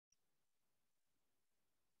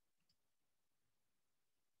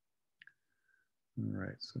All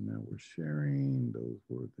right, so now we're sharing. Those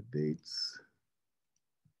were the dates.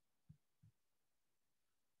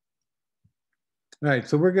 All right,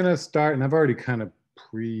 so we're gonna start, and I've already kind of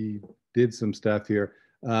did some stuff here.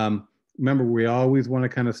 Remember, we always want to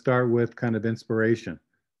kind of start with kind of inspiration,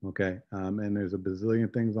 okay? And there's a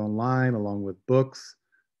bazillion things online along with books.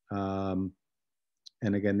 Um,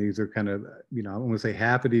 and again, these are kind of, you know, I'm gonna say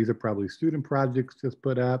half of these are probably student projects just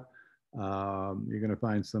put up. You're gonna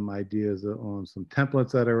find some ideas on some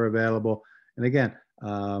templates that are available. And again,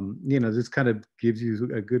 you know, this kind of gives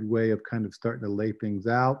you a good way of kind of starting to lay things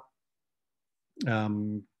out.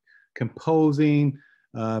 Um, composing,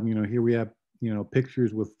 you know, here we have, you know,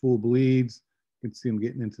 pictures with full bleeds. You can see them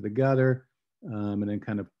getting into the gutter, and then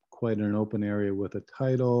kind of quite an open area with a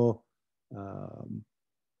title. Um,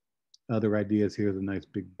 Other ideas here is a nice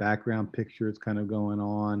big background picture it's kind of going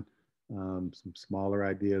on. Some smaller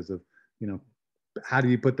ideas of, you know, how do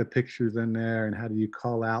you put the pictures in there and how do you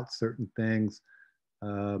call out certain things.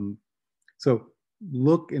 Um, so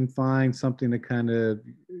look and find something that kind of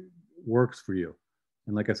works for you.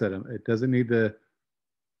 And like I said, it doesn't need to,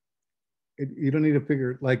 you don't need to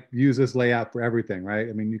figure, like, use this layout for everything, right?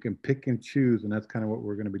 I mean, you can pick and choose, and that's kind of what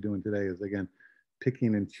we're going to be doing today is, again,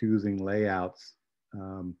 picking and choosing layouts.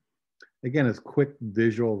 Um, again, as quick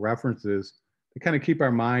visual references to kind of keep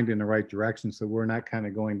our mind in the right direction so we're not kind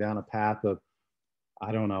of going down a path of,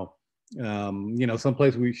 I don't know, you know,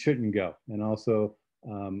 someplace we shouldn't go. And also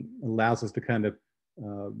allows us to kind of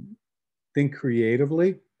think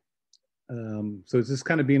creatively. So it's just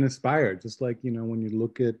kind of being inspired, just like, you know, when you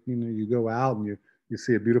look at, you know, you go out and you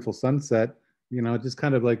see a beautiful sunset, you know, it just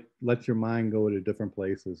kind of like lets your mind go to different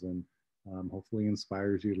places and hopefully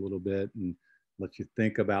inspires you a little bit and lets you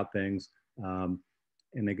think about things. Um,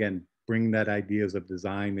 and again, bring that ideas of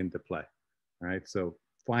design into play. All right. So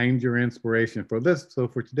find your inspiration for this. So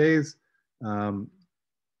for today's um,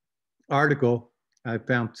 article, I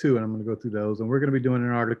found two, and I'm going to go through those. And we're going to be doing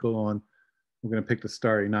an article on, we're going to pick the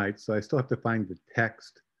Starry Night. So I still have to find the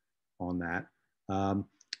text on that.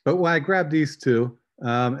 But when I grabbed these two,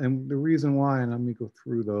 and the reason why, and let me go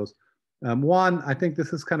through those. One, I think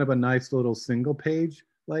this is kind of a nice little single page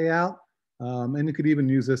layout. And you could even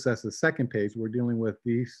use this as the second page. We're dealing with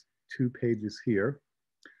these two pages here.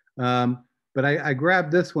 But I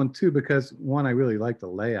grabbed this one too because one, I really like the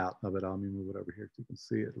layout of it. Let me move it over here so you can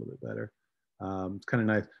see it a little bit better. It's kind of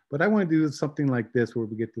nice. But I want to do something like this where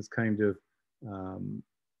we get this kind of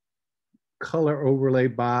color overlay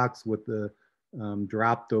box with the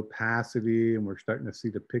dropped opacity, and we're starting to see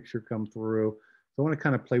the picture come through. So I want to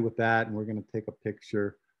kind of play with that, and we're going to take a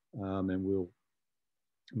picture and we'll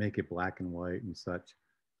make it black and white and such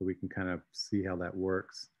so we can kind of see how that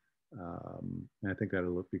works. And I think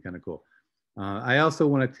that'll be kind of cool. I also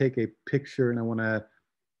want to take a picture and I want to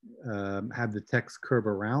have the text curve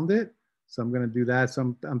around it. So I'm going to do that.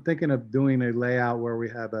 So I'm thinking of doing a layout where we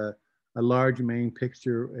have a large main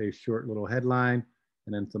picture, a short little headline,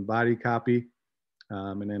 and then some body copy,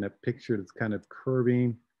 and then a picture that's kind of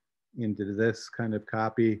curving into this kind of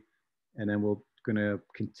copy. And then we're going to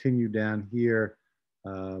continue down here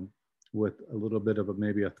with a little bit of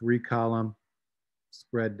maybe a 3-column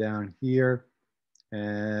spread down here.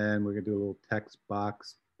 And we're going to do a little text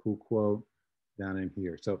box, pull quote down in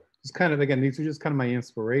here. So just kind of, again, these are just kind of my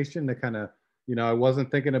inspiration to kind of, you know, I wasn't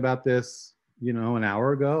thinking about this, you know, an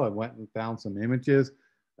hour ago. I went and found some images,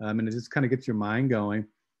 and it just kind of gets your mind going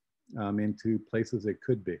into places it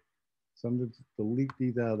could be. So I'm going to delete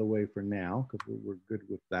these out of the way for now because we're good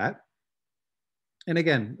with that. And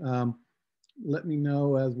again, let me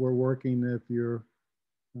know as we're working if you're,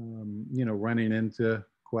 you know, running into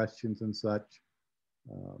questions and such.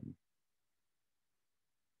 Um,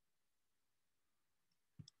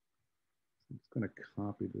 I'm just going to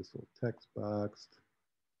copy this little text box.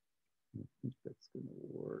 I think that's going to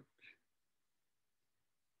work.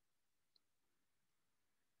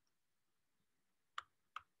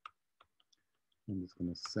 I'm just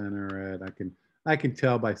going to center it. I can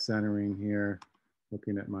tell by centering here,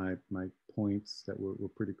 looking at my points that we're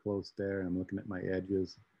pretty close there. I'm looking at my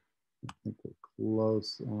edges. I think we're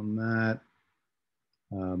close on that.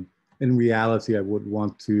 In reality, I would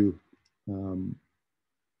want to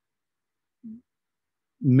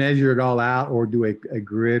measure it all out or do a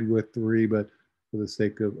grid with 3, but for the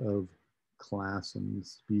sake of class and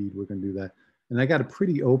speed, we're going to do that. And I got a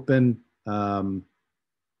pretty open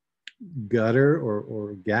gutter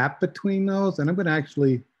or gap between those. And I'm going to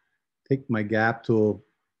actually take my gap tool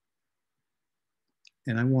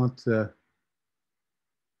and I want to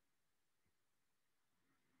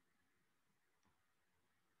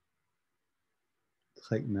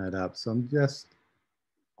tighten that up. So I'm just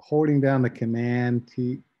holding down the command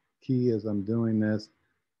key as I'm doing this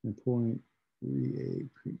and pulling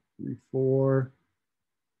 3.834.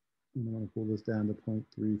 And I'm going to pull this down to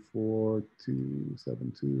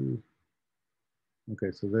 0.34272.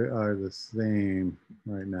 Okay, so they are the same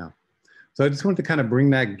right now. So I just want to kind of bring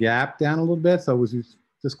that gap down a little bit. So I was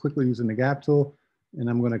just quickly using the gap tool, and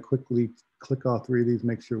I'm going to quickly click all three of these,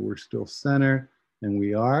 make sure we're still centered, and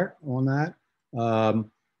we are on that.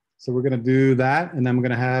 So we're going to do that, and then I'm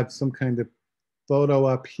going to have some kind of photo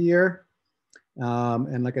up here.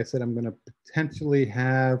 And like I said, I'm going to potentially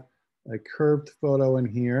have a curved photo in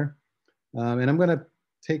here. And I'm going to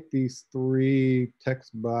take these three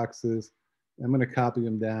text boxes. I'm going to copy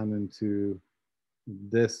them down into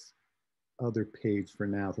this other page for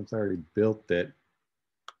now, since I already built it.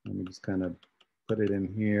 Let me just kind of put it in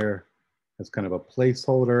here as kind of a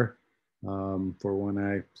placeholder for when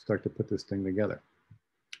I start to put this thing together.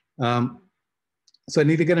 So I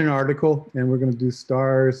need to get an article, and we're going to do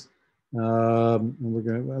stars. And we're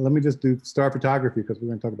going to, let me just do star photography, because we're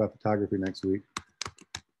going to talk about photography next week.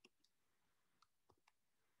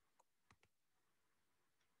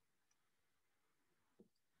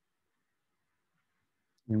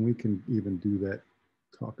 And we can even do that,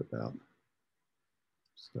 talk about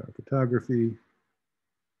star photography.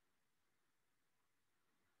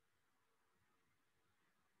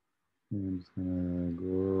 And I'm just gonna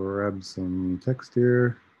grab some text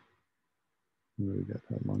here. What do we got?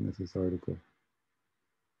 How long is this article?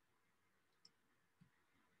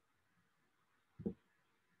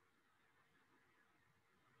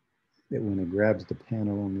 It when it grabs the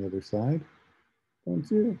panel on the other side, don't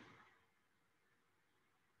you?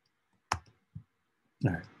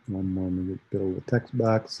 All right, one more minute, build a text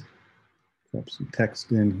box. Drop some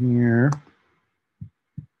text in here.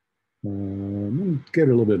 Get a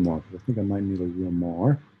little bit more, because I think I might need a little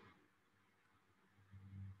more.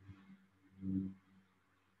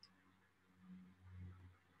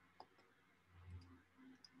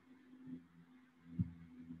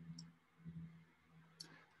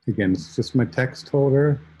 Again, it's just my text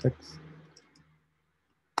holder. Text.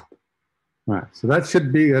 All right, so that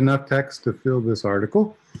should be enough text to fill this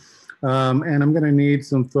article. And I'm going to need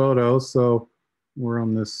some photos. So we're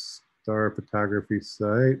on this star photography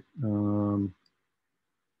site. And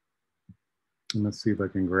let's see if I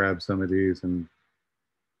can grab some of these. And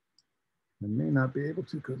I may not be able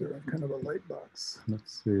to because they're in kind of a light box.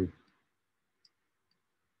 Let's see.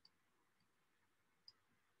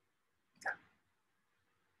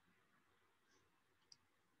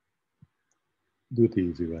 Do it the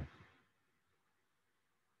easy way.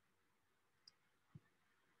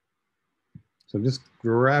 So just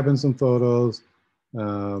grabbing some photos.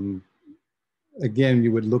 Again,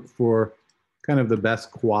 you would look for kind of the best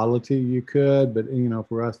quality you could, but you know,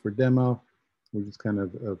 for us, for demo, we're just kind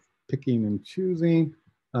of picking and choosing.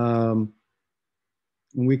 And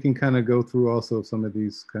we can kind of go through also some of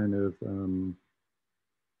these kind of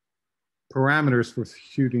parameters for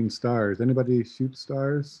shooting stars. Anybody shoot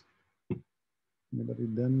stars? Anybody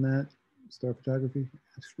done that? Star photography,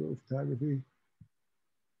 astrophotography?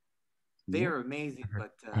 They are amazing,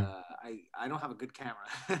 but I don't have a good camera.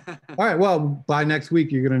 All right, well, by next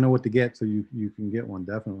week, you're going to know what to get, so you can get one,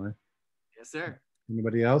 definitely. Yes, sir.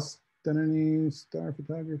 Anybody else done any star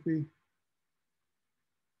photography?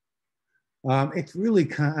 It's really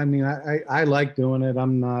kind. I mean, I like doing it. I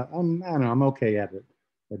don't know. I'm okay at it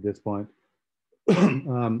at this point.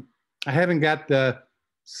 I haven't got the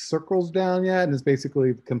circles down yet, and it's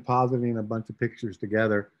basically compositing a bunch of pictures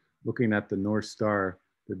together, looking at the North Star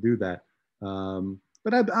to do that.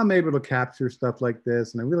 But I'm able to capture stuff like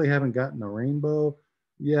this, and I really haven't gotten a rainbow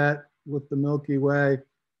yet with the Milky Way.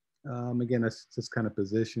 Again, it's just kind of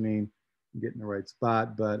positioning, getting the right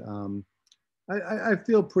spot, but I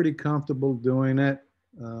feel pretty comfortable doing it.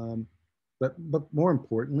 But more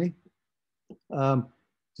importantly,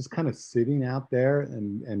 just kind of sitting out there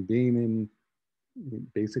and being in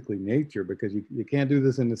basically nature, because you can't do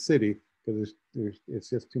this in the city because it's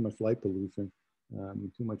just too much light pollution,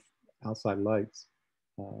 too much outside lights.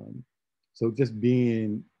 So just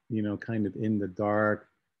being, you know, kind of in the dark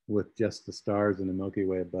with just the stars and the Milky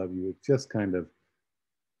Way above you, it's just kind of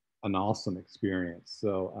an awesome experience.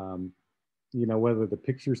 So, you know, whether the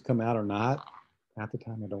pictures come out or not, half the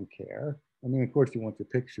time I don't care. I mean, of course you want your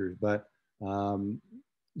pictures, but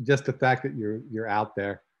just the fact that you're out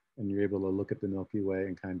there and you're able to look at the Milky Way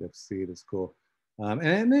and kind of see it is cool.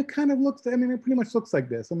 And it kind of looks, I mean, it pretty much looks like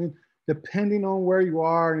this. I mean, depending on where you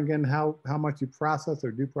are, and again, how much you process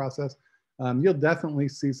or do process, you'll definitely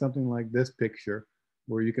see something like this picture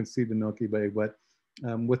where you can see the Milky Way. But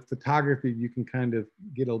with photography, you can kind of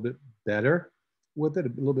get a little bit better with it, a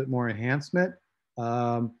little bit more enhancement,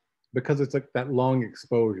 because it's like that long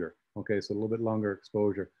exposure. Okay, so a little bit longer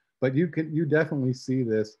exposure, but you definitely see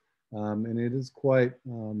this, and it is quite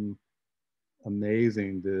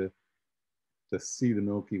amazing to see the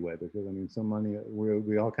Milky Way, because I mean, so many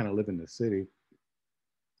we all kind of live in the city,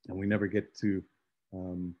 and we never get to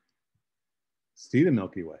see the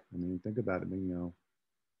Milky Way. I mean, think about it. You know,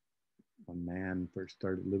 when man first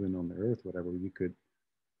started living on the Earth, whatever, you could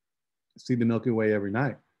see the Milky Way every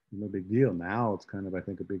night. No big deal. Now it's kind of, I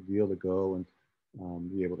think, a big deal to go and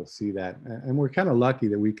be able to see that. And we're kind of lucky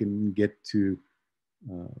that we can get to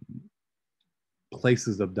um,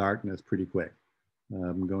 places of darkness pretty quick,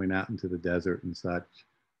 going out into the desert and such,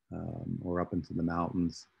 or up into the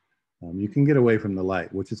mountains. You can get away from the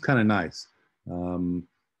light, which is kind of nice.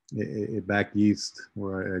 Back east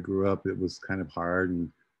where I grew up, it was kind of hard,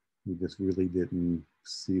 and we just really didn't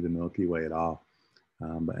see the Milky Way at all.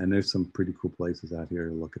 And there's some pretty cool places out here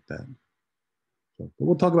to look at that. So, but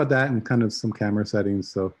we'll talk about that and kind of some camera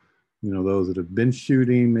settings. So, you know, those that have been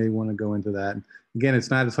shooting may want to go into that. Again, it's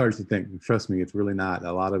not as hard as you think. Trust me, it's really not.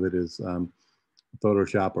 A lot of it is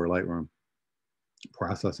Photoshop or Lightroom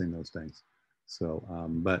processing those things. So,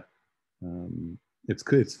 it's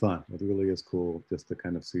good. It's fun. It really is cool just to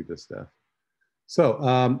kind of see this stuff. So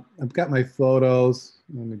I've got my photos.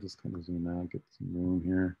 Let me just kind of zoom out, get some room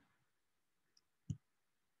here.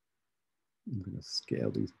 I'm going to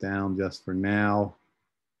scale these down just for now.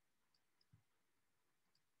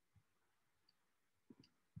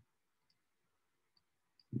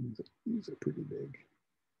 These are pretty big.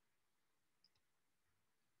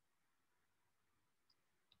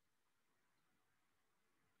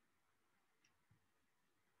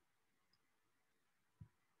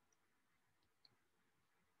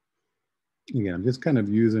 Again, I'm just kind of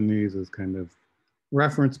using these as kind of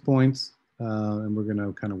reference points, and we're going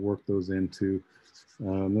to kind of work those into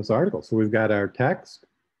this article. So we've got our text,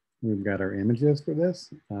 we've got our images for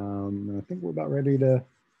this, and I think we're about ready to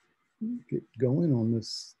get going on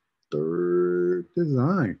this third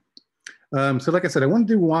design. So like I said, I want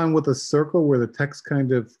to do one with a circle where the text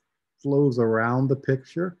kind of flows around the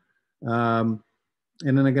picture. And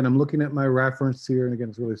then again, I'm looking at my reference here, and again,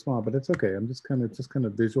 it's really small, but it's okay. I'm just kind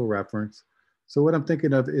of visual reference. So what I'm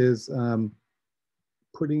thinking of is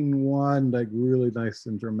putting one like really nice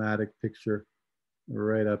and dramatic picture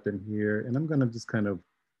right up in here. And I'm gonna just kind of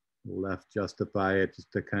left justify it just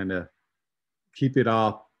to kind of keep it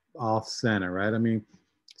off center, right? I mean,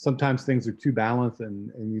 sometimes things are too balanced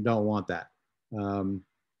and you don't want that.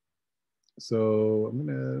 So I'm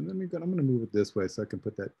gonna move it this way so I can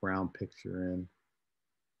put that brown picture in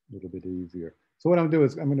a little bit easier. So what I'm gonna do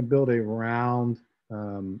is I'm gonna build a round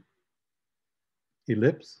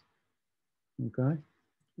ellipse, okay?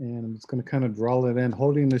 And I'm just gonna kind of draw it in.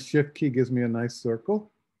 Holding the shift key gives me a nice circle.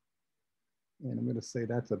 And I'm gonna say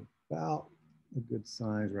that's about a good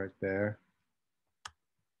size right there.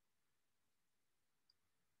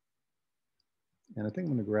 And I think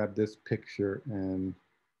I'm gonna grab this picture and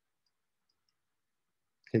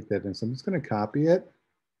take that in. So I'm just gonna copy it.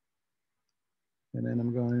 And then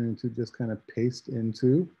I'm going to just kind of paste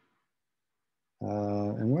into,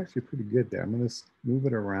 and we're actually pretty good there. I'm gonna move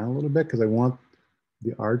it around a little bit because I want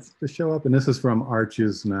the arch to show up. And this is from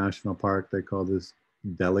Arches National Park. They call this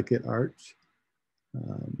Delicate Arch.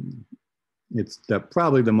 It's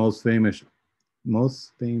probably the most famous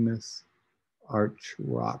arch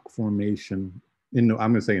rock formation I'm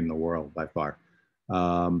going to say in the world by far.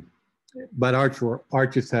 But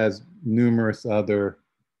Arches has numerous other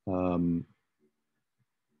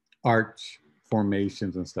arch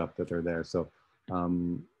formations and stuff that are there. So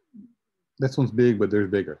this one's big, but there's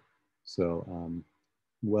bigger. So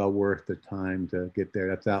well worth the time to get there.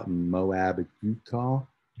 That's out in Moab, Utah.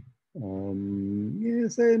 Yeah,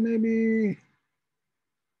 say maybe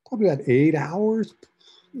probably about 8 hours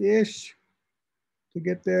ish to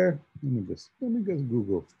get there. Let me just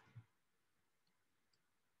Google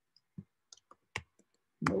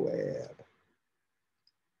Moab.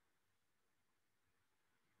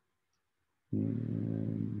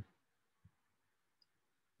 And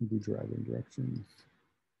do driving directions.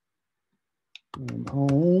 And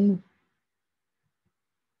home.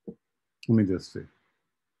 Let me just see.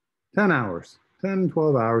 10 hours, 10,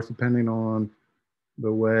 12 hours, depending on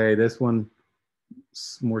the way. This one,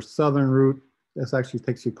 more southern route, this actually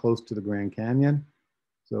takes you close to the Grand Canyon.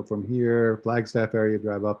 So from here, Flagstaff area,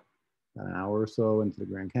 drive up an hour or so into the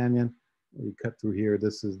Grand Canyon. You cut through here.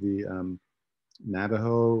 This is the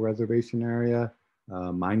Navajo reservation area.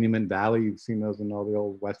 Monument Valley, you've seen those in all the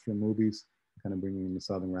old Western movies, kind of bringing in the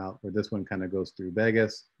southern route, where this one kind of goes through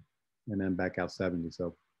Vegas and then back out 70.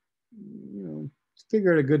 So, you know,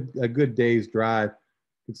 figure a good day's drive.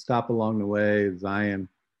 Could stop along the way. Zion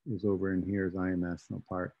is over in here, Zion National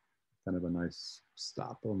Park. Kind of a nice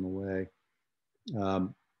stop on the way.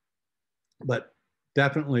 But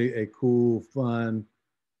definitely a cool, fun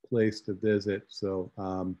place to visit. So,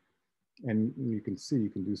 and you can see, you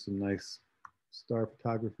can do some nice star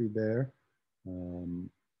photography there. And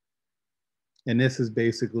this is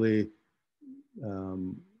basically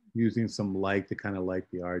using some light to kind of light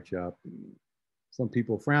the arch up. Some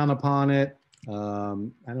people frown upon it.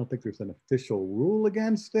 I don't think there's an official rule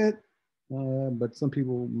against it, but some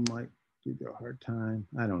people might give you a hard time.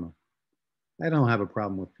 I don't know. I don't have a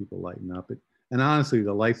problem with people lighting up it. And honestly,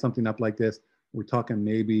 to light something up like this, we're talking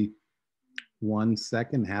maybe 1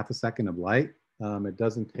 second, half a second of light. It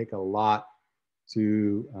doesn't take a lot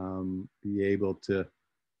to be able to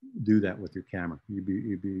do that with your camera.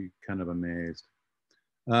 You'd be kind of amazed.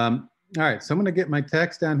 All right, so I'm gonna get my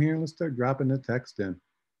text down here. Let's start dropping the text in.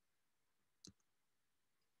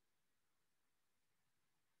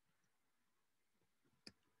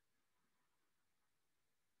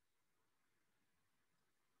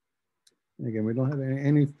 Again, we don't have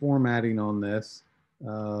any formatting on this.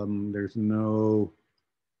 There's no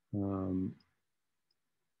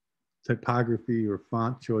typography or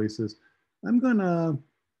font choices. I'm gonna,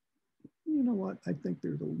 you know what? I think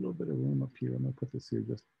there's a little bit of room up here. I'm gonna put this here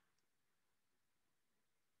just,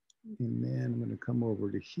 and then I'm gonna come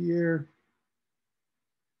over to here.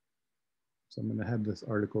 So I'm gonna have this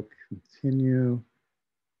article continue.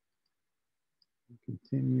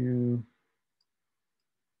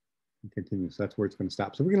 So that's where it's going to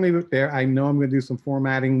stop. So we're going to leave it there. I know I'm going to do some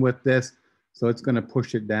formatting with this, so it's going to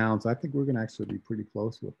push it down. So I think we're going to actually be pretty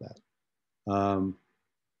close with that.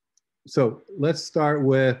 So let's start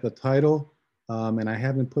with the title. And I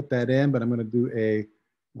haven't put that in, but I'm going to do a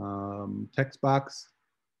text box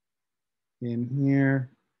in here.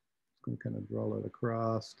 I'm going to kind of draw it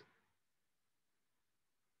across.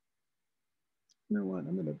 You know what?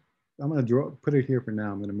 I'm going to put it here for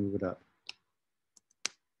now. I'm going to move it up.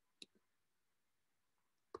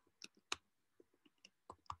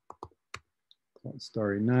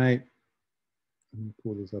 Starry Night. I'm going to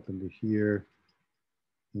pull this up into here,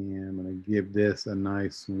 and I'm going to give this a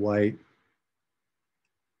nice white.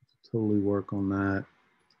 Totally work on that.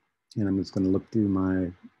 And I'm just going to look through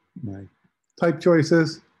my type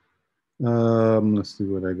choices. Let's see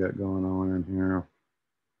what I got going on in here.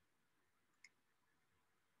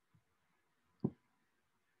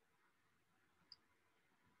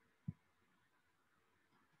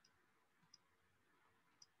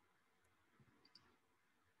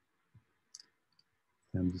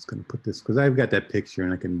 I'm just going to put this, because I've got that picture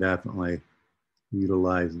and I can definitely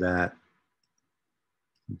utilize that.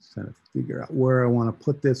 I'm just trying to figure out where I want to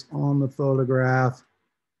put this on the photograph.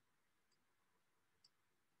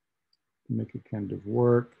 Make it kind of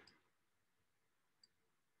work.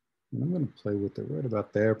 And I'm going to play with it right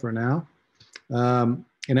about there for now. And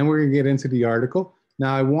then we're going to get into the article.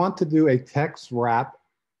 Now I want to do a text wrap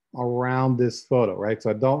around this photo, right? So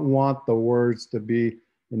I don't want the words to be,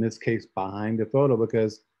 in this case, behind the photo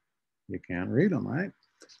because you can't read them, right?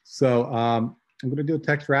 So I'm going to do a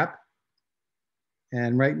text wrap.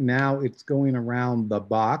 And right now it's going around the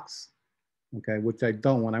box, okay, which I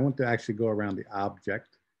don't want. I want to actually go around the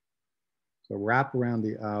object. So wrap around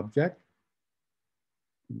the object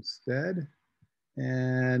instead.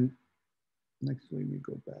 And actually, let me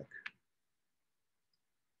go back.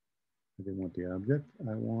 I didn't want the object.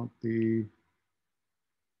 I want the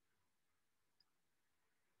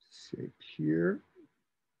shape here.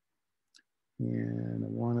 And I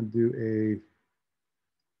want to do a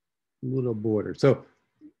little border. So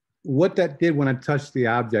what that did when I touched the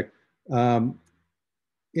object,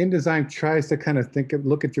 InDesign tries to kind of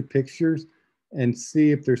look at your pictures and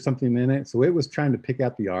see if there's something in it. So it was trying to pick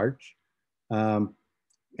out the arch. And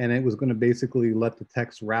it was going to basically let the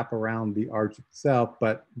text wrap around the arch itself,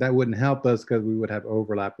 but that wouldn't help us because we would have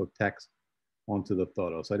overlap with text onto the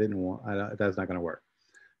photo. So I didn't want, that's not going to work.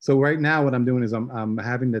 So right now what I'm doing is I'm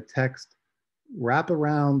having the text wrap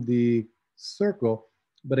around the circle,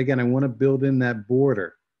 but again, I want to build in that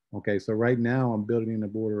border. Okay, so right now I'm building in a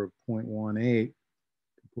border of 0.18.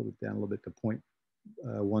 Pull it down a little bit to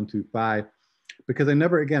 0.125, because I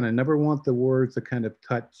never want the words to kind of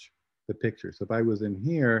touch the picture. So if I was in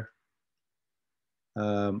here,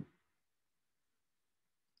 and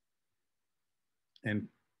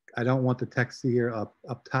I don't want the text here up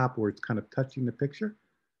top where it's kind of touching the picture,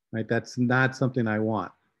 right? That's not something I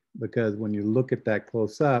want, because when you look at that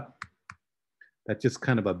close up, that's just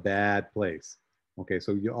kind of a bad place. Okay,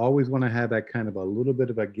 so you always want to have that kind of a little bit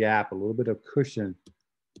of a gap, a little bit of cushion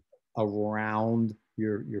around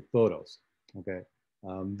your photos, okay?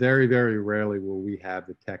 Very, very rarely will we have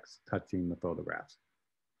the text touching the photographs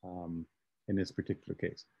in this particular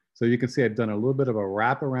case. So you can see I've done a little bit of a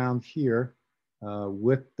wrap around here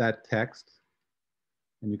with that text.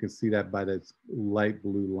 And you can see that by this light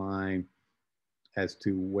blue line as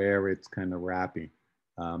to where it's kind of wrapping.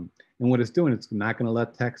 And what it's doing, it's not going to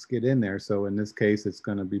let text get in there. So in this case, it's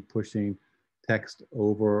going to be pushing text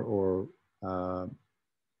over or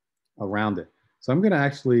around it. So I'm going to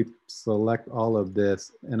actually select all of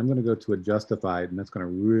this, and I'm going to go to a justified, and that's going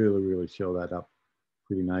to really, really show that up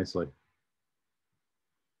pretty nicely.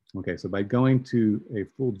 Okay, so by going to a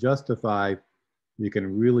full justified, you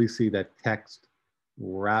can really see that text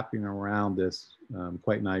wrapping around this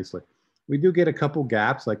quite nicely. We do get a couple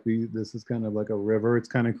gaps, like this is kind of like a river it's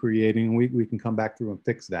kind of creating. We can come back through and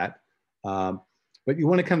fix that. But you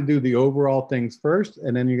want to kind of do the overall things first,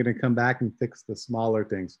 and then you're going to come back and fix the smaller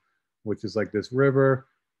things, which is like this river,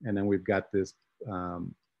 and then we've got this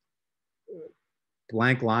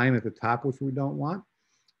blank line at the top, which we don't want.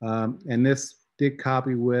 And this did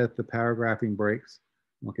copy with the paragraphing breaks.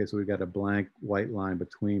 Okay, so we've got a blank white line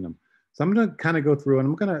between them. So I'm going to kind of go through, and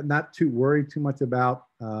I'm going to not worry too much about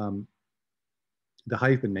the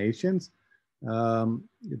hyphenations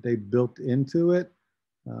they built into it.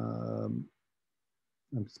 I'm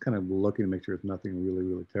just kind of looking to make sure there's nothing really,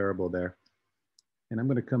 really terrible there. And I'm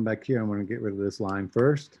going to come back here. I'm going to get rid of this line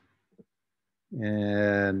first.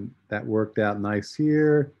 And that worked out nice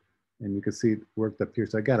here. And you can see it worked up here.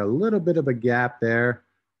 So I got a little bit of a gap there.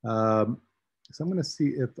 So I'm going to see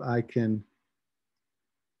if I can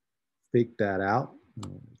fake that out.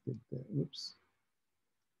 Oops.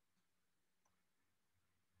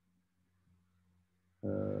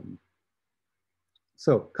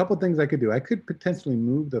 So a couple things I could do. I could potentially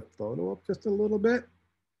move the photo up just a little bit.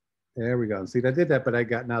 There we go. See, I did that, but I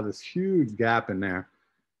got now this huge gap in there.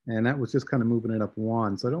 And that was just kind of moving it up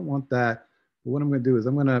one. So I don't want that. But what I'm going to do is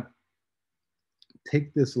I'm going to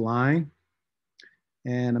take this line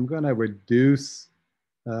and I'm going to reduce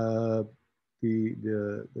the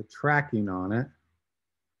tracking on it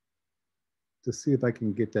to see if I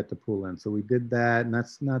can get that to pull in. So we did that, and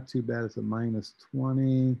that's not too bad. It's a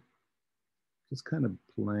 -20. Just kind of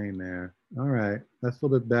plain there. All right, that's a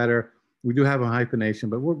little bit better. We do have a hyphenation,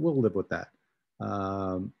 but we'll live with that.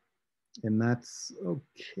 And that's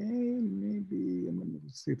okay. Maybe I'm gonna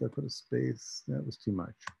see if I put a space. That was too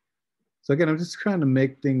much. So again, I'm just trying to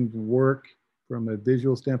make things work from a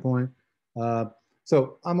visual standpoint.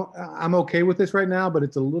 So I'm okay with this right now, but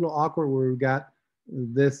it's a little awkward where we've got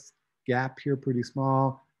this gap here pretty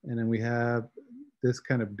small, and then we have this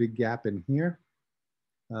kind of big gap in here.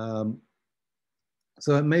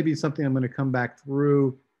 So it may be something I'm going to come back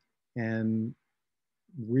through and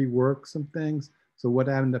rework some things. So what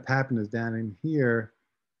ended up happening is down in here,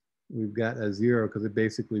 we've got a 0 because it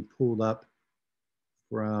basically pulled up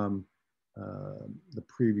from the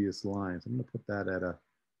previous lines. I'm going to put that at a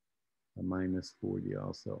 -40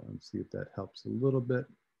 also and see if that helps a little bit.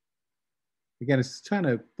 Again, it's just trying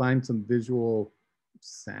to find some visual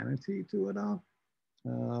sanity to it all.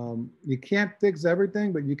 You can't fix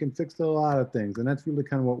everything, but you can fix a lot of things. And that's really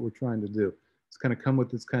kind of what we're trying to do. It's kind of come with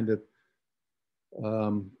this kind of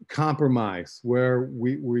compromise where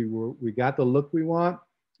we got the look we want,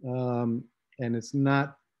 and it's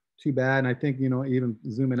not too bad. And I think, you know, even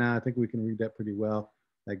zooming out, I think we can read that pretty well.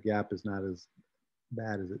 That gap is not as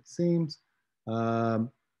bad as it seems.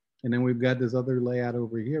 And then we've got this other layout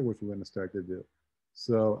over here, which we're going to start to do.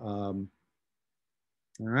 So,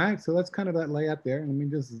 all right, so that's kind of that layout there. And let me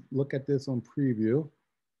just look at this on preview,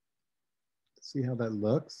 see how that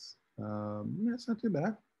looks. That's not too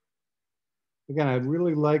bad. Again, I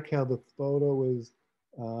really like how the photo is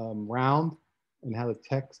round and how the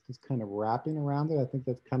text is kind of wrapping around it. I think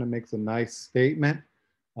that kind of makes a nice statement.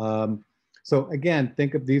 So again,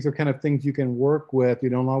 think of these are kind of things you can work with. You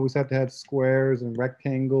don't always have to have squares and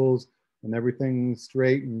rectangles and everything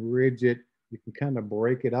straight and rigid. You can kind of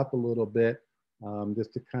break it up a little bit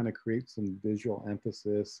just to kind of create some visual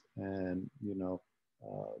emphasis and, you know,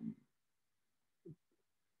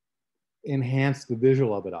 enhance the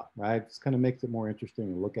visual of it all, right? Just kind of makes it more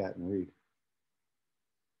interesting to look at and read.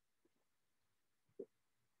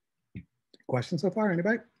 Questions so far,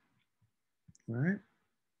 anybody? All right.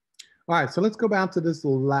 All right, so let's go back to this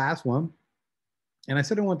last one. And I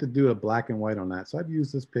said I want to do a black and white on that. So I've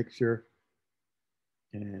used this picture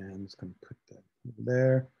and I'm just gonna put that over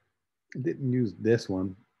there. I didn't use this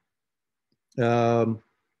one. In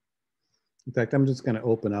fact, I'm just gonna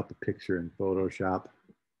open up a picture in Photoshop.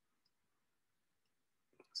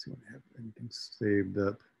 Let's see if I have anything saved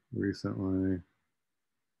up recently.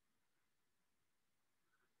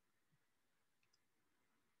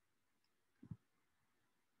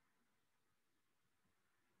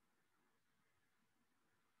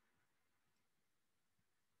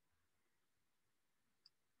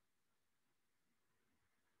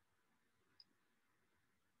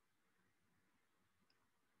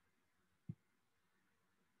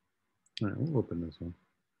 All right, we'll open this one.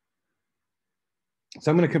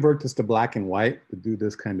 So I'm going to convert this to black and white to do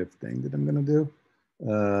this kind of thing that I'm going to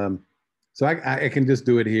do. So I can just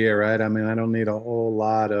do it here, right? I mean, I don't need a whole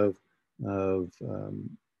lot of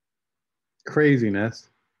craziness.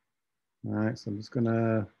 All right, so I'm just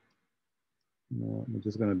gonna, I'm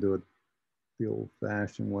just gonna do it the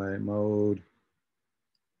old-fashioned way, mode,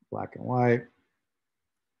 black and white,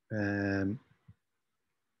 and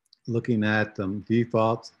looking at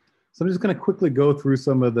defaults. So I'm just gonna quickly go through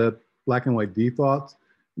some of the black and white defaults.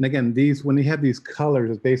 And again, these, when you have these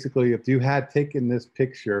colors, it's basically if you had taken this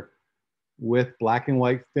picture with black and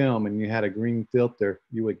white film and you had a green filter,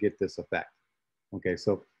 you would get this effect. Okay,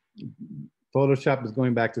 so Photoshop is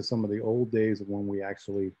going back to some of the old days of when we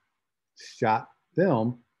actually shot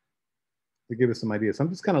film to give us some ideas. So I'm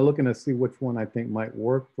just kind of looking to see which one I think might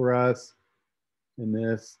work for us in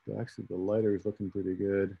this. Actually, the lighter is looking pretty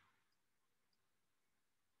good.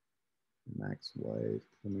 Max white,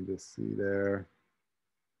 let me just see there.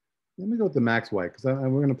 Let me go with the max white because we're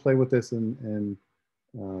going to play with this in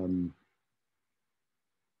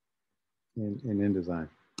InDesign.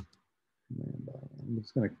 And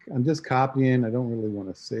I'm just copying. I don't really want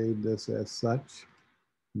to save this as such.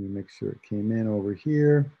 Let me make sure it came in over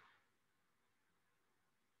here.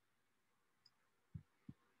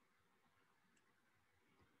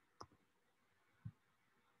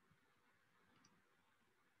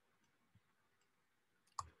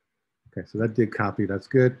 Okay, so that did copy, that's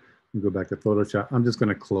good. We go back to Photoshop. I'm just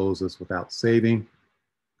gonna close this without saving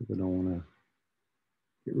because I don't wanna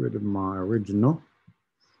get rid of my original.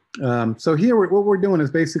 So here, what we're doing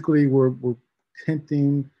is basically we're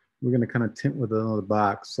tinting. We're gonna kind of tint with another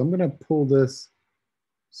box. So I'm gonna pull this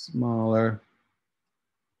smaller.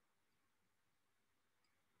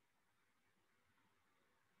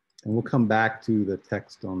 And we'll come back to the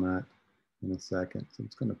text on that in a second. So I'm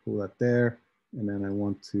just gonna pull that there. And then I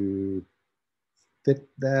want to fit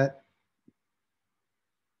that.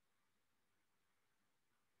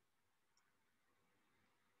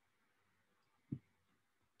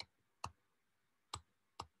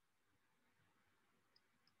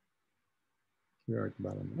 Here at the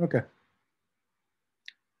bottom. Okay.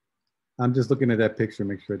 I'm just looking at that picture,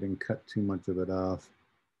 make sure I didn't cut too much of it off.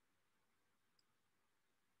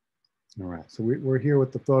 All right, so we're here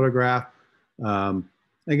with the photograph.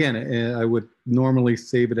 Again, I would normally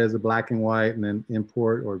save it as a black and white and then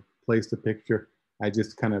import or place the picture. I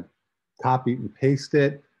just kind of copy and paste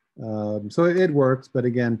it. So it works, but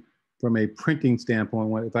again, from a printing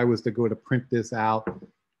standpoint, if I was to go to print this out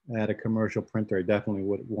at a commercial printer, I definitely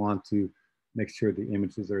would want to make sure the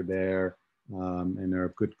images are there and they're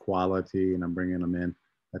of good quality and I'm bringing them in,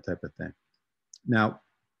 that type of thing. Now,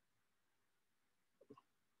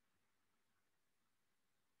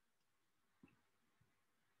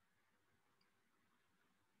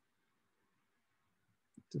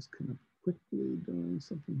 just kind of quickly doing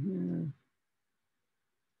something here.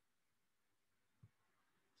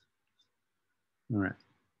 All right.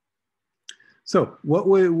 So what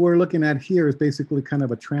we're looking at here is basically kind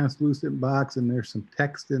of a translucent box and there's some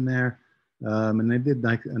text in there. And they did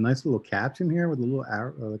like a nice little caption here with a little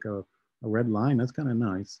arrow, like a red line. That's kind of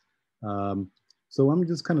nice. So I'm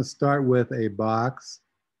just kind of start with a box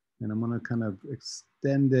and I'm going to kind of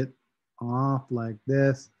extend it off like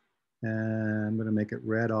this. And I'm going to make it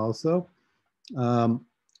red also.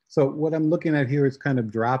 So what I'm looking at here is kind of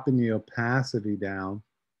dropping the opacity down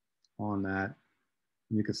on that.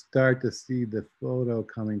 You can start to see the photo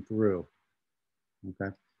coming through,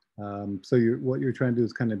 okay? So what you're trying to do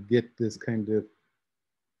is kind of get this kind of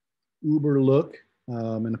uber look.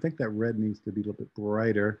 And I think that red needs to be a little bit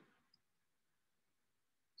brighter.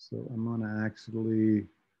 So I'm gonna actually,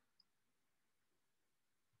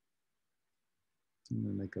 I'm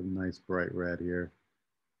gonna make a nice bright red here.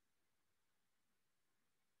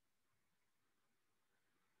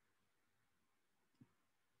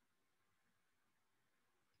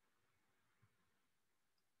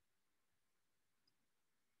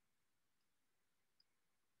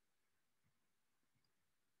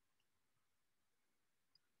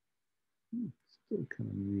 Still kind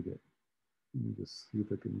of need it. Let me just see if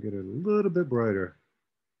I can get it a little bit brighter.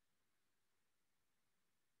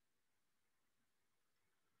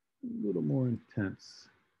 A little more intense.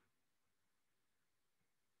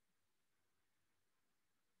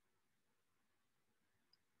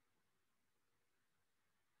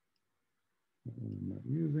 I'm not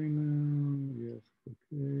using now. Yes,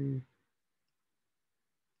 okay.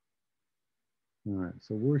 All right,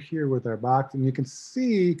 so we're here with our box and you can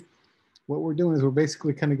see what we're doing is we're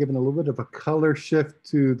basically kind of giving a little bit of a color shift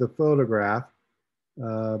to the photograph,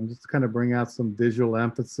 just to kind of bring out some visual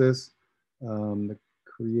emphasis. to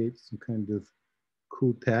create some kind of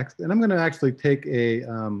cool text. And I'm going to actually take a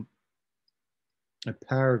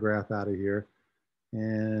paragraph out of here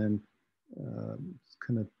and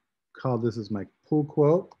kind of call this as my pull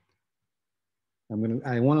quote. I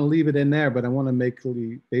want to leave it in there, but I want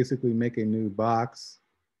to basically make a new box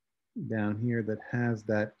down here that has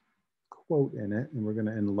that quote in it, and we're going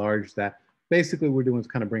to enlarge that. Basically, what we're doing is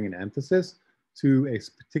kind of bringing emphasis to a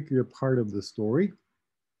particular part of the story.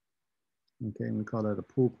 Okay, and we call that a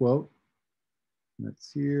pull quote. And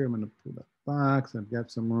that's here. I'm going to pull that box. I've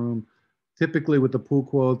got some room. Typically, with the pull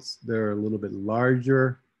quotes, they're a little bit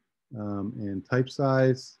larger in type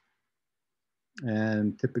size,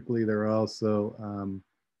 and typically they're also,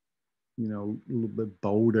 you know, a little bit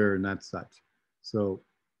bolder and that such. So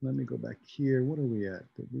let me go back here. What are we at?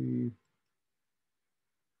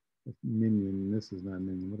 Minion. This is not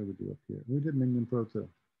Minion. What did we do up here? We did Minion Pro 2.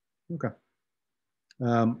 Okay.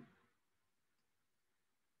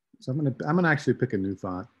 So I'm gonna actually pick a new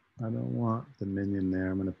font. I don't want the Minion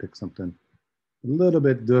there. I'm gonna pick something a little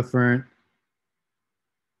bit different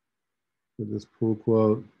for this pull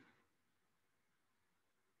quote.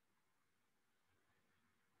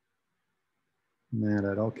 Man,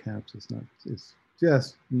 that all caps is not. It's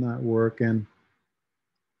just not working.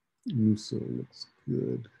 So looks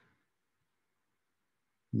good.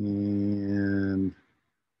 And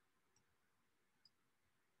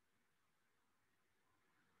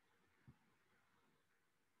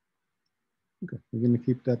okay, we're going to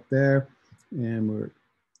keep that there. And we're at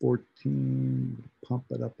 14, pump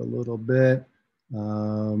it up a little bit.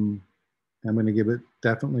 I'm going to give it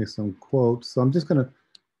definitely some quotes. So I'm just going to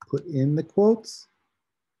put in the quotes.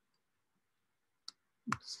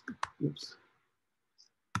 Oops.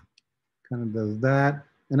 Kind of does that.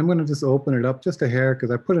 And I'm going to just open it up just a hair because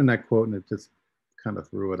I put in that quote and it just kind of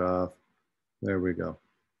threw it off. There we go.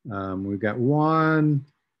 We've got 1,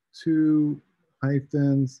 2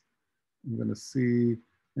 hyphens. I'm going to see,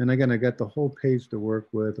 and again, I got the whole page to work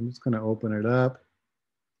with. I'm just going to open it up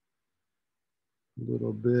a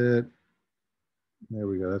little bit. There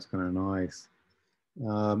we go. That's kind of nice.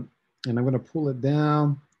 And I'm going to pull it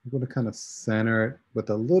down. I'm going to kind of center it with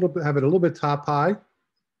a little bit, have it a little bit top high.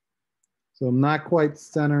 So I'm not quite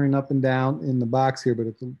centering up and down in the box here, but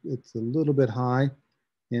it's a little bit high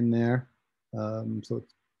in there. So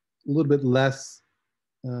it's a little bit less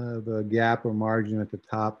of a gap or margin at the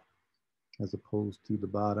top as opposed to the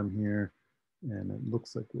bottom here. And it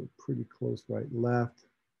looks like we're pretty close right left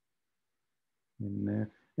in there.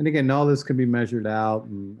 And again, all this can be measured out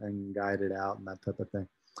and guided out and that type of thing.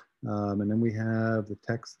 And then we have the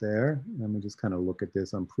text there. Let me just kind of look at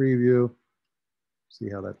this on preview. See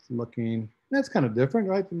how that's looking. That's kind of different,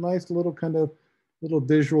 right? A nice little kind of little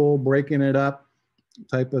visual breaking it up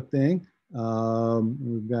type of thing.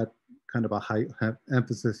 We've got kind of a high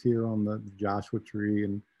emphasis here on the Joshua tree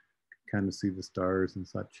and kind of see the stars and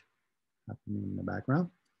such happening in the background.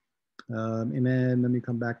 And then let me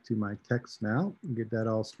come back to my text now and get that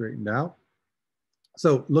all straightened out.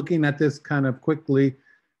 So looking at this kind of quickly,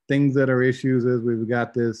 things that are issues is we've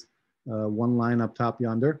got this one line up top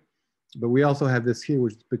yonder. But we also have this here,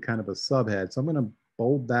 which is kind of a subhead. So I'm going to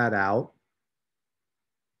bold that out.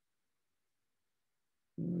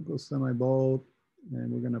 Go semi-bold,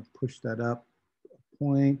 and we're going to push that up a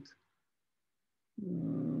point.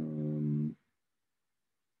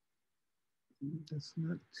 That's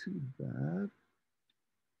not too bad.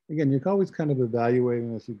 Again, you're always kind of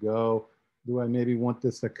evaluating as you go. Do I maybe want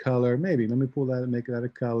this a color? Maybe. Let me pull that and make that a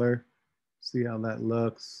color. See how that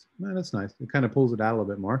looks. Man, that's nice. It kind of pulls it out a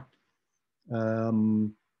little bit more. Now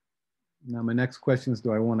my next question is,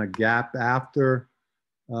 do I want a gap after?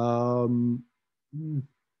 Maybe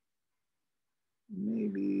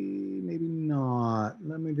not.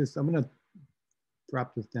 I'm gonna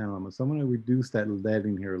drop this down. So I'm gonna reduce that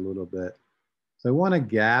leading here a little bit. So I want a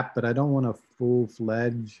gap, but I don't want a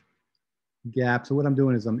full-fledged gap. So what I'm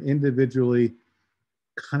doing is I'm individually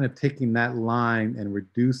kind of taking that line and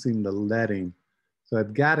reducing the leading. So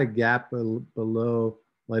I've got a gap below,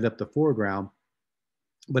 light up the foreground,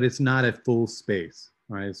 but it's not at full space,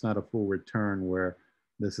 right? It's not a full return where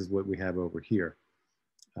this is what we have over here.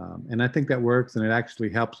 And I think that works, and it actually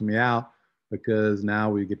helps me out because now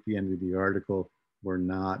we get the end of the article. We're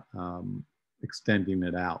not extending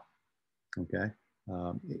it out, okay?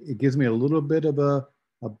 It gives me a little bit of a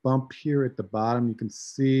bump here at the bottom. You can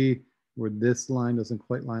see where this line doesn't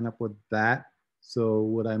quite line up with that. So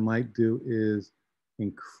what I might do is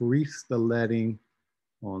increase the leading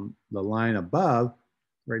on the line above.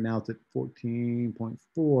 Right now it's at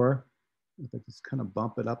 14.4. If I just kind of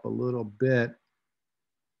bump it up a little bit,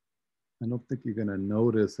 I don't think you're gonna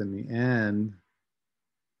notice in the end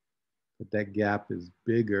that that gap is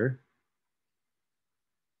bigger.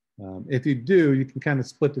 If you do, you can kind of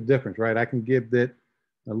split the difference, right? I can give that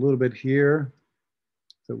a little bit here.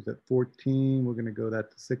 So it was at 14, we're gonna go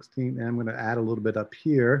that to 16, and I'm gonna add a little bit up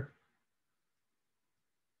here.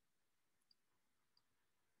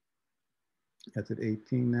 That's at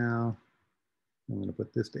 18 now. I'm gonna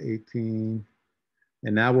put this to 18.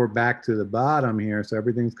 And now we're back to the bottom here. So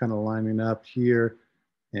everything's kind of lining up here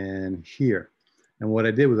and here. And what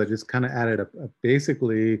I did was I just kind of added a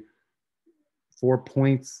basically 4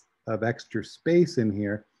 points of extra space in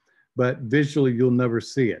here, but visually you'll never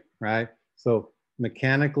see it, right? So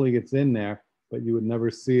mechanically it's in there, but you would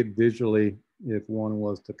never see it visually if one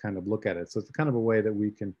was to kind of look at it. So it's kind of a way that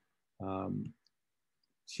we can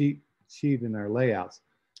cheat in our layouts.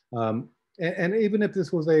 And even if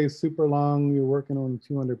this was a super long, you're working on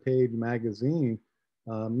a 200-page magazine,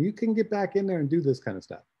 you can get back in there and do this kind of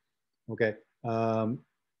stuff. Okay,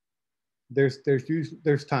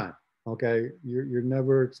 there's time. Okay, you're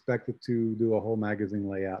never expected to do a whole magazine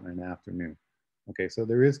layout in an afternoon. Okay, so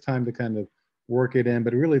there is time to kind of work it in,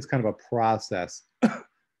 but really it's kind of a process.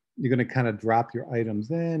 You're going to kind of drop your items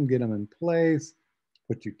in, get them in place,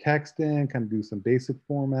 put your text in, kind of do some basic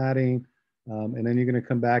formatting, and then you're going to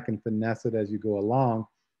come back and finesse it as you go along.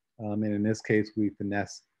 And in this case, we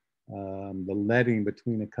finesse the leading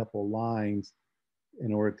between a couple lines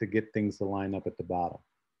in order to get things to line up at the bottom.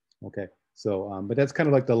 Okay, so, but that's kind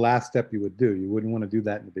of like the last step you would do. You wouldn't want to do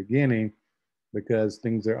that in the beginning because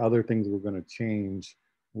other things we're going to change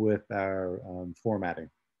with our formatting.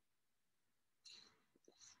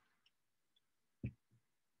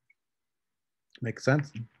 Makes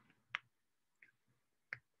sense?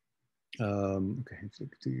 Okay, so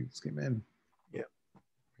continue to skim in. Yeah,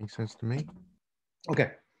 makes sense to me.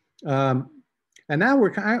 Okay, and now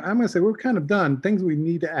I'm going to say we're kind of done. Things we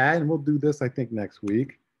need to add, and we'll do this I think next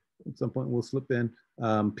week. At some point we'll slip in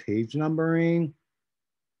page numbering,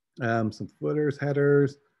 some footers,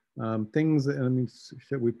 headers, things that, I mean,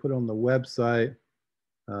 shit we put on the website.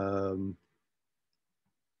 Put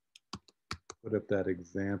up that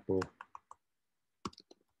example.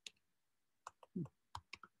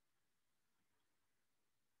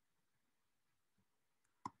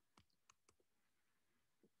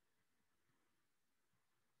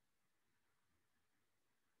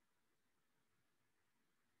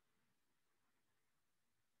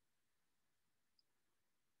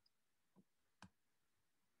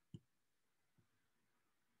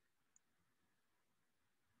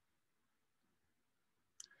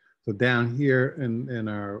 So down here in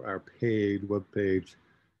our page, web page,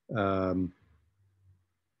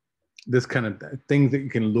 this kind of things that you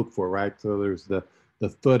can look for, right? So there's the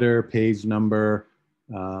footer, page number,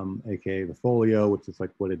 aka the folio, which is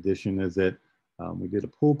like what edition is it? We did a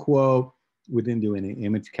pull quote. We didn't do any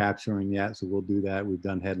image capturing yet, so we'll do that. We've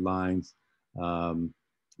done headlines.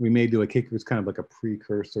 We may do a kicker. It's kind of like a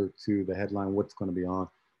precursor to the headline, what's going to be on.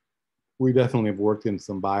 We definitely have worked in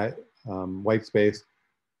some white space.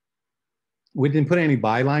 We didn't put any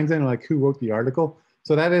bylines in, like who wrote the article.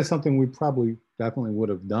 So that is something we probably definitely would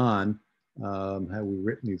have done had we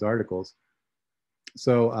written these articles.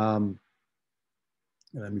 So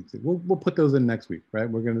let me see. We'll put those in next week, right?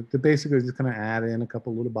 We're going to basically just kind of add in a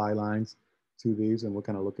couple little bylines to these, and we'll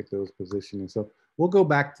kind of look at those positioning. So we'll go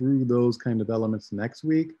back through those kind of elements next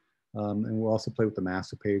week, and we'll also play with the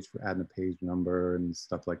master page for adding a page number and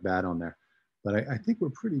stuff like that on there. But I think we're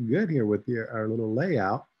pretty good here with our little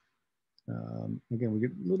layout. Again, we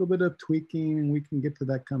get a little bit of tweaking, and we can get to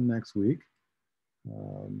that come next week.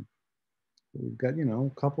 We've got, you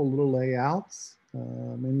know, a couple little layouts,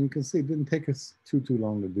 and you can see it didn't take us too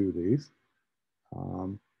long to do these.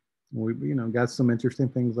 We, you know, got some interesting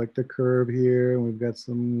things like the curve here, and we've got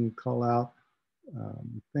some call out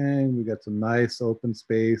thing. We got some nice open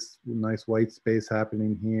space, nice white space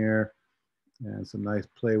happening here, and some nice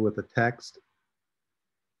play with the text.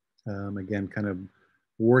 Again, kind of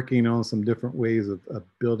working on some different ways of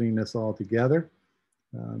building this all together.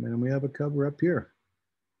 And we have a cover up here.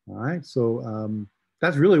 All right, so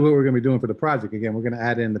that's really what we're gonna be doing for the project. Again, we're gonna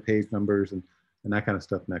add in the page numbers and that kind of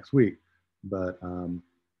stuff next week. But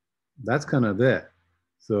that's kind of it.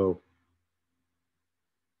 So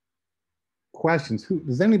questions,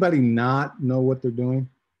 does anybody not know what they're doing?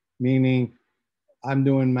 Meaning, I'm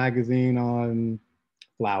doing magazine on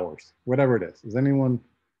flowers, whatever it is. Is anyone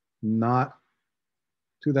not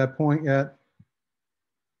to that point yet?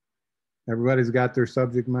 Everybody's got their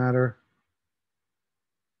subject matter.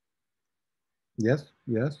 Yes,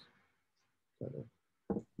 yes.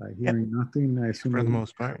 By hearing nothing, I assume for the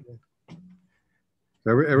most part.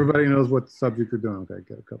 So everybody knows what subject you're doing. Okay,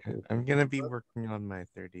 get a couple. I'm gonna be working on my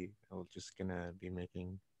 30. I'm just gonna be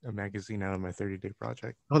making a magazine out of my 30-day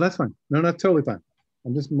project. Oh, that's fine. No, that's totally fine. I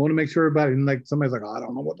just want to make sure about it. And like somebody's like, oh, I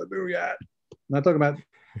don't know what to do yet. I'm not talking about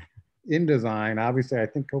InDesign. Obviously, I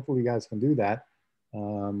think hopefully you guys can do that.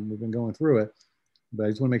 We've been going through it, but I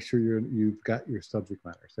just want to make sure you've got your subject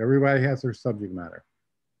matter. So everybody has their subject matter.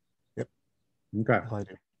 Yep. Okay. I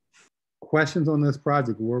do. Questions on this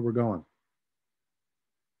project, where we're going?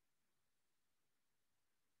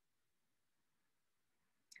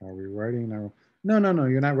 Are we writing our, no,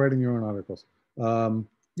 you're not writing your own articles.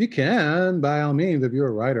 You can, by all means, if you're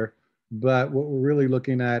a writer, but what we're really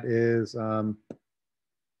looking at is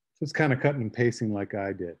just kind of cutting and pasting like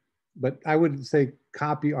I did. But I would say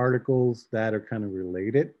copy articles that are kind of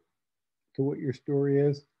related to what your story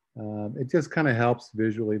is. It just kind of helps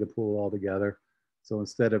visually to pull it all together. So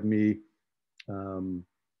instead of me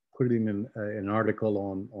putting an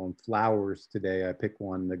article on flowers today, I pick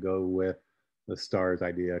one to go with the stars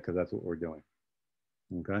idea because that's what we're doing.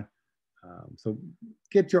 Okay. So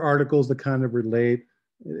get your articles to kind of relate.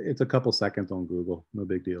 It's a couple seconds on Google, no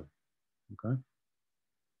big deal. Okay.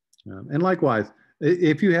 And likewise,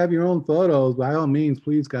 if you have your own photos, by all means,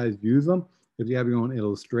 please guys use them. If you have your own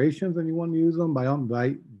illustrations and you want to use them, by all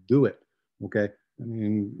means, do it. Okay. I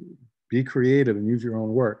mean, be creative and use your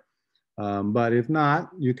own work. But if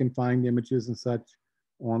not, you can find images and such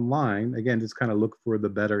online. Again, just kind of look for the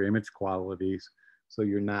better image qualities so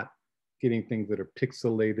you're not getting things that are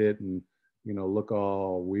pixelated and, you know, look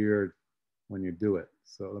all weird when you do it.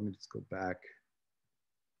 So let me just go back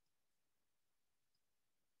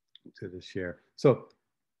to the share. So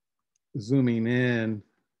zooming in,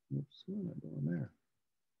 oops, what am I doing there?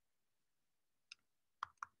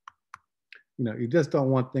 You know, you just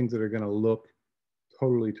don't want things that are going to look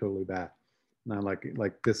totally bad. Not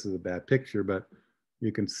like this is a bad picture, but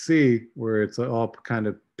you can see where it's all kind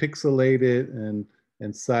of pixelated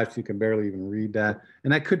and such. You can barely even read that.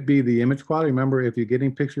 And that could be the image quality. Remember, if you're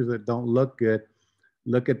getting pictures that don't look good,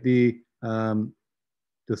 look at the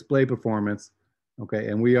display performance. Okay,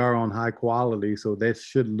 and we are on high quality, so this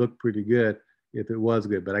should look pretty good if it was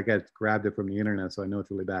good. But I grabbed it from the internet, so I know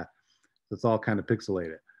it's really bad. It's all kind of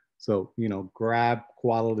pixelated. So, you know, grab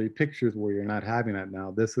quality pictures where you're not having that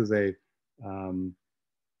now. This is a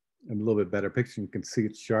little bit better picture. You can see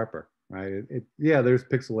it's sharper, right? Yeah, there's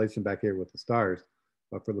pixelation back here with the stars,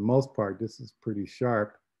 but for the most part, this is pretty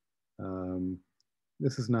sharp.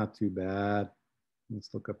 This is not too bad.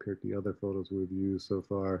 Let's look up here at the other photos we've used so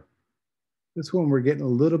far. This one, we're getting a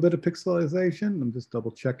little bit of pixelization. I'm just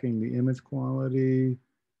double checking the image quality.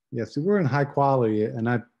 Yeah, so we're in high quality, and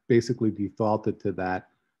I basically defaulted to that.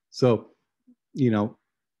 So, you know,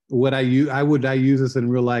 would I use this in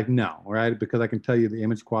real life? No, right? Because I can tell you the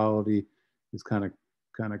image quality is kind of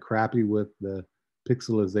crappy with the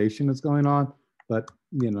pixelization that's going on. But,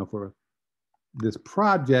 you know, for this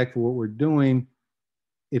project, for what we're doing,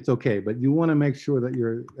 it's okay. But you want to make sure that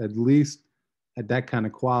you're at least at that kind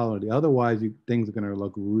of quality. Otherwise, things are going to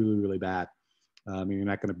look really bad. And you're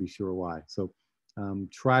not going to be sure why. So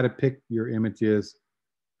try to pick your images.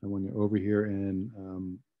 And when you're over here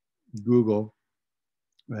in Google,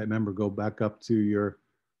 remember, go back up to your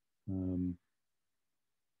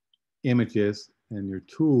images and your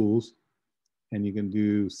tools, and you can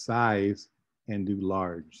do size and do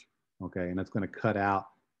large. Okay, and that's going to cut out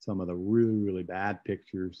some of the really bad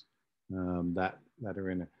pictures that are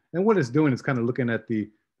in it. And what it's doing is kind of looking at the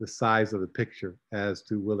size of the picture as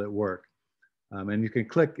to will it work. And you can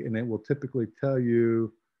click, and it will typically tell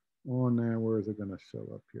you on there. Where is it going to show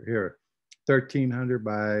up here? Here, 1300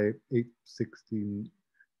 by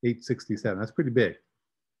 867. That's pretty big,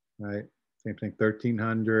 right? Same thing,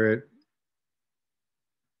 1300,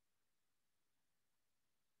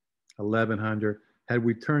 1100. Had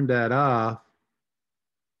we turned that off,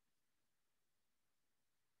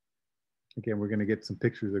 again, we're going to get some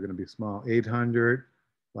pictures that are going to be small. 800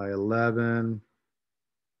 by 11,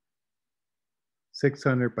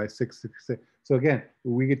 600 by 666. So again,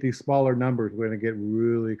 when we get these smaller numbers, we're going to get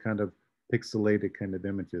really kind of pixelated kind of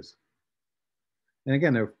images. And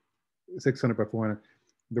again, they're 600 by 400.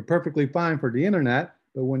 They're perfectly fine for the internet,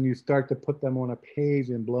 but when you start to put them on a page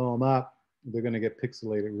and blow them up, they're going to get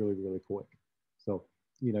pixelated really quick. So,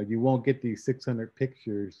 you know, you won't get these 600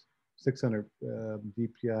 pictures, 600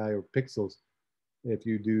 DPI or pixels if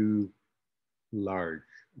you do large.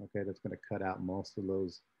 Okay, that's going to cut out most of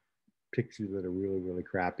those pictures that are really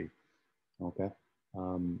crappy. Okay,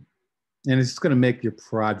 and it's just going to make your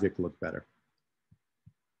project look better.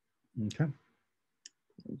 Okay.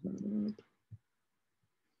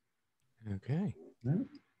 Okay. Right.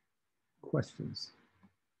 Questions?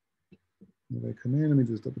 If I come in, let me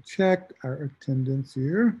just double check our attendance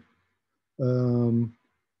here. All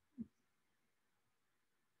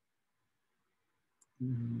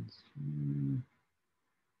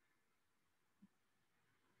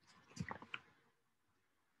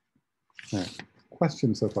right,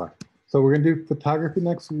 questions so far. So we're gonna do photography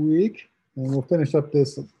next week, and we'll finish up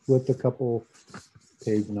this with a couple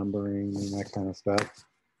page numbering and that kind of stuff.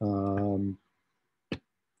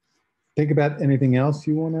 Think about anything else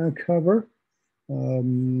you wanna cover,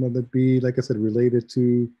 whether it be, like I said, related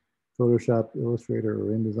to Photoshop, Illustrator,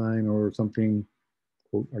 or InDesign, or something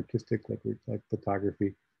quote artistic like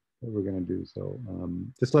photography that we're gonna do. So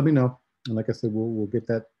just let me know, and like I said, we'll get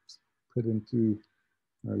that put into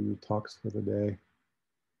your talks for the day.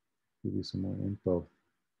 Give you some more info.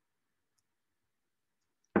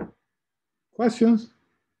 Questions?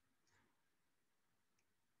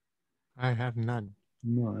 I have none.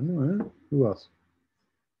 None. Who else?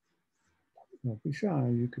 Don't be shy.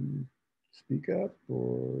 You can speak up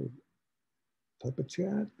or type a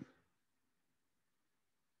chat.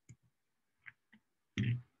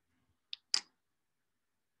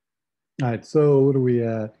 All right, so what are we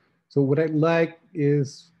at? So what I'd like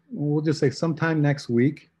is, we'll just say sometime next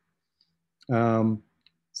week,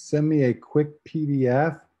 send me a quick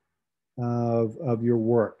PDF of your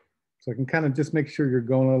work. So I can kind of just make sure you're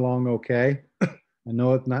going along okay. I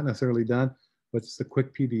know it's not necessarily done, but just a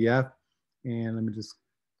quick PDF. And let me just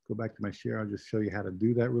go back to my share. I'll just show you how to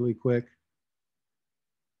do that really quick.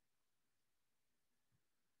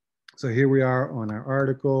 So here we are on our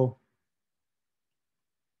article.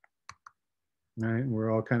 All right,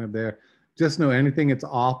 we're all kind of there. Just know anything that's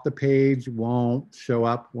off the page won't show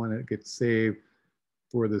up when it gets saved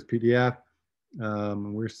for this PDF.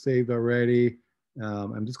 We're saved already.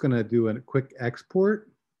 I'm just gonna do a quick export.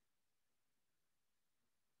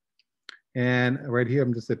 And right here,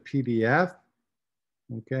 I'm just a PDF.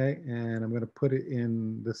 Okay, and I'm gonna put it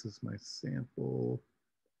in, this is my sample.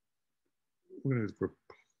 We're gonna just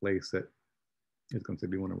replace it. It's gonna say,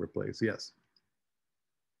 do you wanna replace? Yes.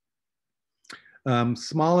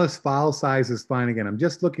 Smallest file size is fine. Again, I'm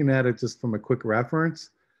just looking at it just from a quick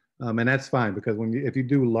reference. And that's fine, because if you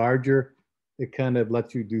do larger, it kind of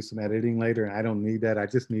lets you do some editing later, and I don't need that. I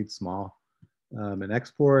just need small. And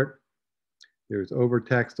export, there's over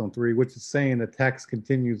text on 3, which is saying the text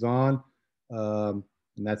continues on. And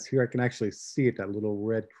that's here. I can actually see it, that little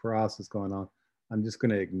red cross is going on. I'm just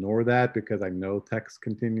going to ignore that because I know text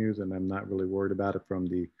continues, and I'm not really worried about it from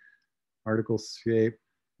the article shape.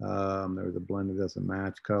 There was a blend that doesn't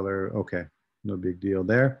match color. Okay, no big deal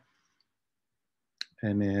there.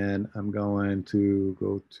 And then I'm going to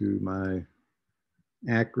go to my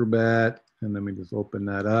Acrobat, and let me just open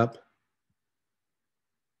that up.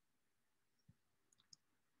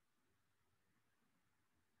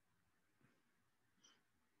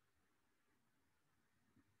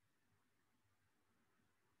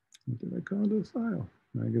 What did I call this file?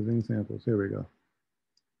 Magazine samples. Here we go.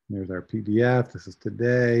 There's our PDF. This is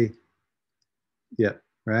today. Yep,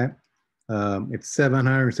 right. It's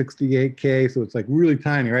 768K, so it's like really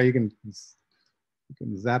tiny, right? You can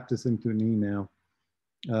zap this into an email.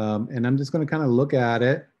 And I'm just going to kind of look at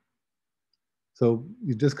it. So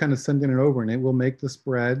you just kind of sending it over, and it will make the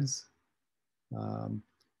spreads. So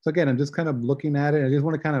again, I'm just kind of looking at it. I just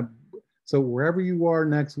want to kind of, so wherever you are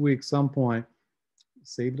next week, some point,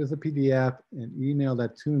 save it as a PDF and email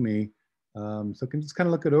that to me. So I can just kind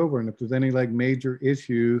of look it over, and if there's any like major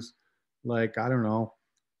issues, like, I don't know,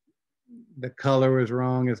 the color is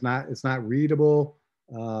wrong, it's not readable,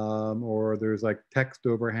 or there's like text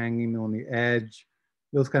overhanging on the edge,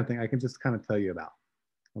 those kind of things, I can just kind of tell you about.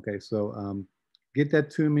 Okay, so get that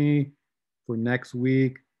to me for next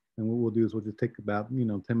week, and what we'll do is we'll just take about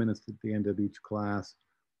 10 minutes at the end of each class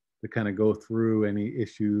to kind of go through any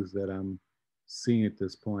issues that I'm seeing at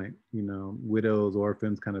this point, widows,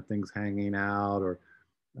 orphans, kind of things hanging out, or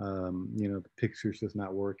the picture's just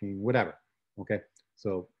not working, whatever. Okay,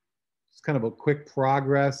 so it's kind of a quick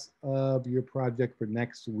progress of your project for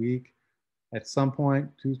next week. At some point,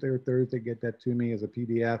 Tuesday or Thursday, get that to me as a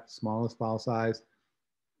PDF, smallest file size.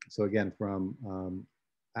 So again, from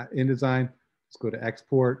InDesign, let's go to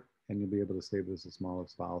export, and you'll be able to save this as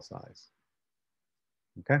smallest file size.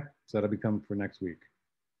 Okay, so that'll be coming for next week.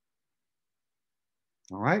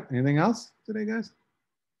 All right, anything else today, guys?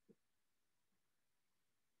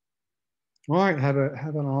 All right, have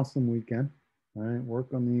an awesome weekend. All right,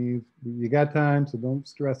 work on these. You got time, so don't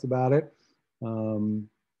stress about it.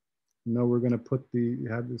 We're going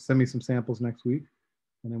to send me some samples next week,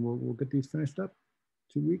 and then we'll get these finished up.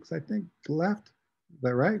 2 weeks, I think, left. Is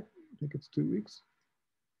that right? I think it's 2 weeks.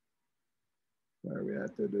 Where are we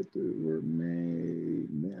at? We're May.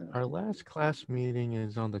 Our last class meeting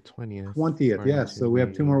is on the 20th. 20th, yes. So we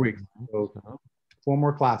have 2 more weeks. So 4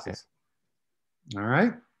 more classes. All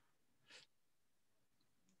right.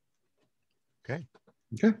 Okay.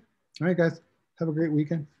 Okay. All right, guys. Have a great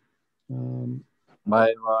weekend.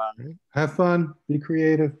 Bye. Have fun. Be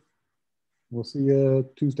creative. We'll see you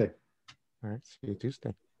Tuesday. All right. See you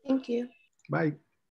Tuesday. Thank you. Bye.